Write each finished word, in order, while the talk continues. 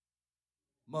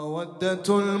مودة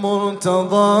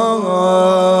المرتضى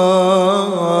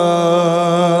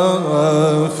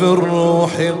في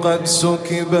الروح قد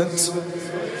سكبت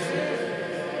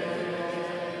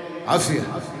عافية.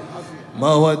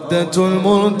 مودة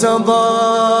المرتضى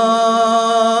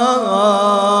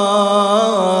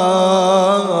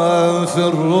في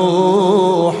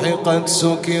الروح قد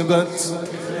سكبت،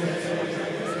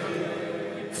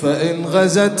 فإن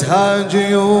غزتها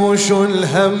جيوش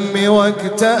الهم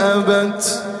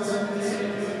واكتأبت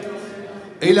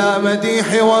إلى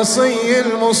مديح وصي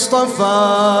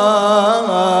المصطفى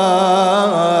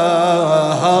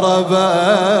هربت.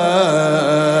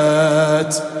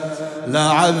 لا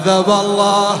عذب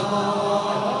الله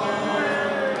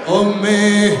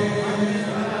أمي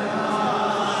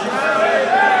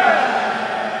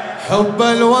حب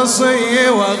الوصي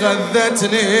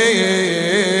وغذتني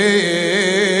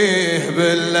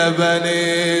باللبن.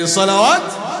 صلوات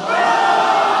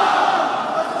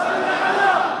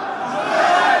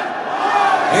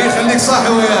اي خليك صاحي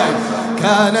وياي.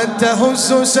 كانت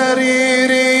تهز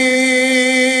سريري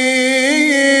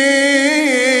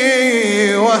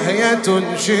وهي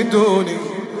تنشدني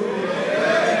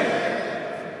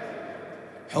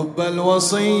حب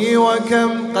الوصي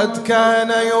وكم قد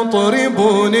كان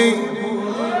يطربني،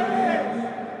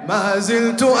 ما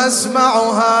زلت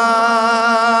أسمعها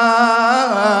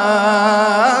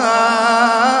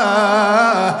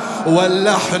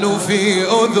واللحن في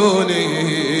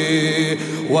أذني.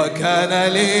 وكان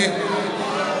لي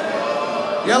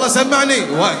يلا سمعني.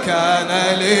 وكان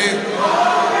لي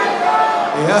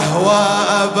يهوى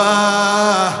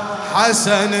أباه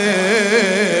حسن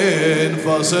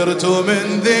فصرت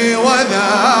من ذي وذا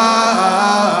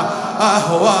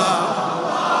أهوى.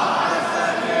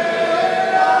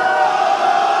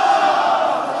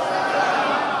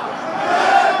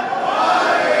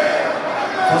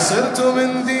 فصرت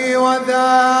من ذي وذا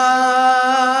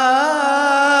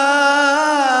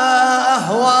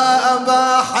أهوى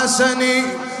أبا حسني.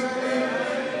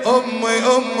 أمي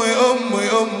أمي أمي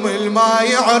أمي الما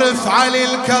يعرف علي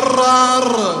الكرار.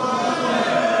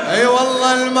 اي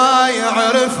والله الما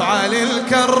يعرف علي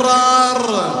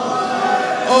الكرار.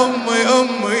 أمي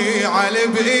أمي علي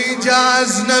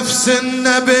بإيجاز نفس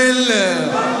النبل.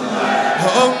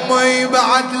 أمي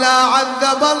بعد لا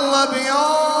عذب الله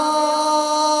بيوم.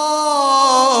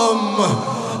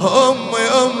 أمي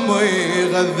أمي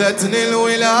غذتني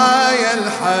الولاية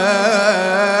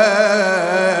الحي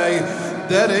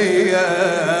درية.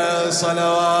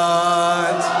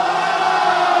 صلوات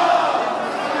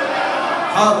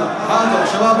حاضر حاضر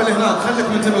شباب اللي هناك خليك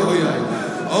منتبه وياي.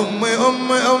 أمي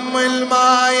أمي أمي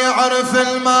الما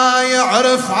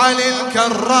يعرف علي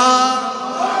الكرار.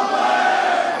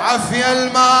 عافية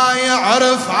الما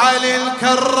يعرف علي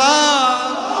الكرار.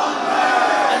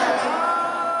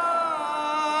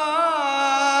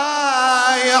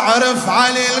 يعرف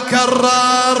علي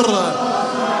الكرار.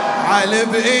 علي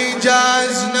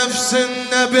بإيجاز نفس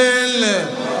النبل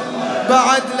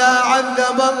بعد لا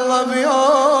عذب الله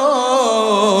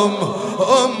بيوم.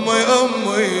 أمي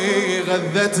أمي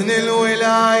غذتني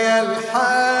الولاية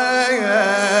الحيدرية.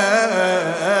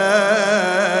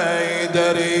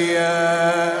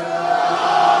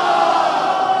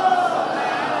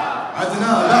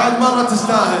 عدنا بعد مرة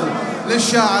تستاهل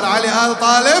للشاعر علي آل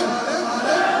طالب.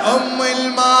 أمي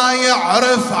الما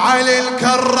يعرف علي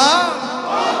الكرار.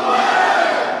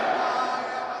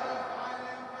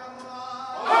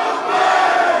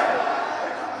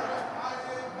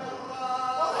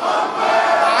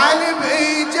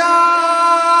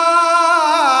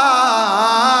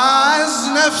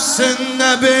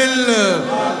 النبل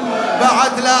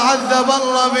بعد لا عذب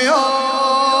الله بيوم.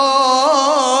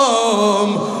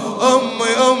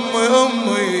 أمي أمي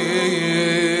أمي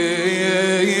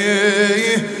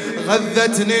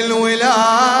غذتني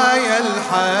الولاية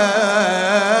الحي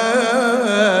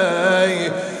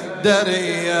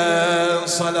درية.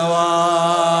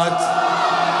 صلوات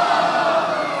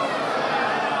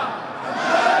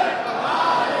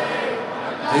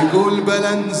يقول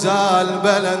بلنزال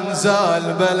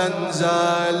بلنزال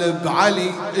بلنزال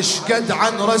بعلي اشقد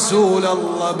عن رسول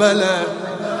الله بلا.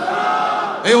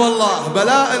 اي والله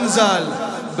بلا انزال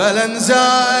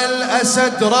بلنزال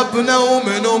اسد ربنا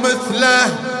ومنو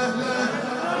مثله.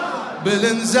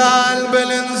 بلنزال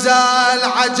بلنزال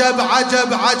عجب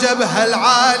عجب عجب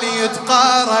هالعالي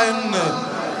يتقارن.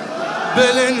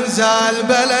 بلنزال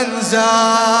بلنزال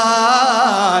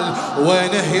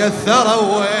وينه يا الثرى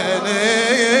وينه.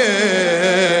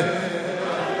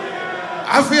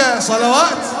 عافية.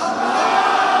 صلوات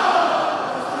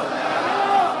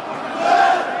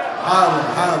حاضر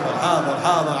حاضر حاضر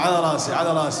حاضر، على راسي على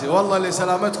راسي. والله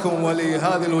لسلامتكم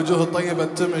ولهذه الوجوه الطيبة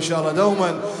تتم إن شاء الله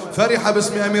دوما فرحة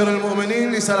باسم أمير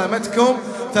المؤمنين. لسلامتكم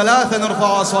ثلاثة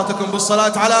ارفعوا أصواتكم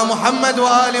بالصلاة على محمد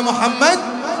وآل محمد.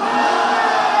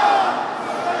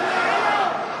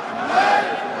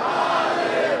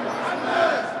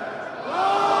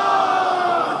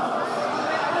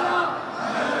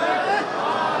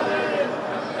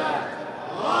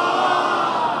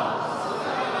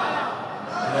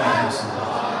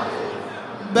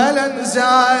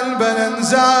 بلنزال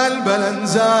بلنزال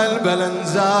بلنزال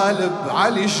بلنزال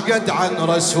بعلي شقد عن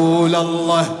رسول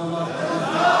الله.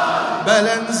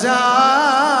 بلنزال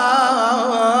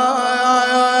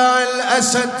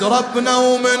الأسد ربنا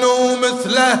ومنو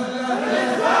مثله.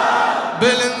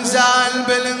 بلنزال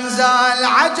بلنزال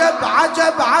عجب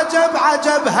عجب عجب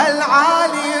عجب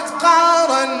هالعالي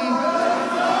يتقارن.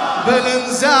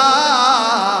 بلنزال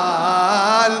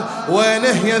وين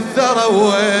هي الثرى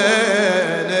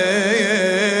وين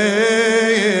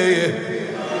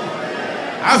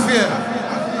عافية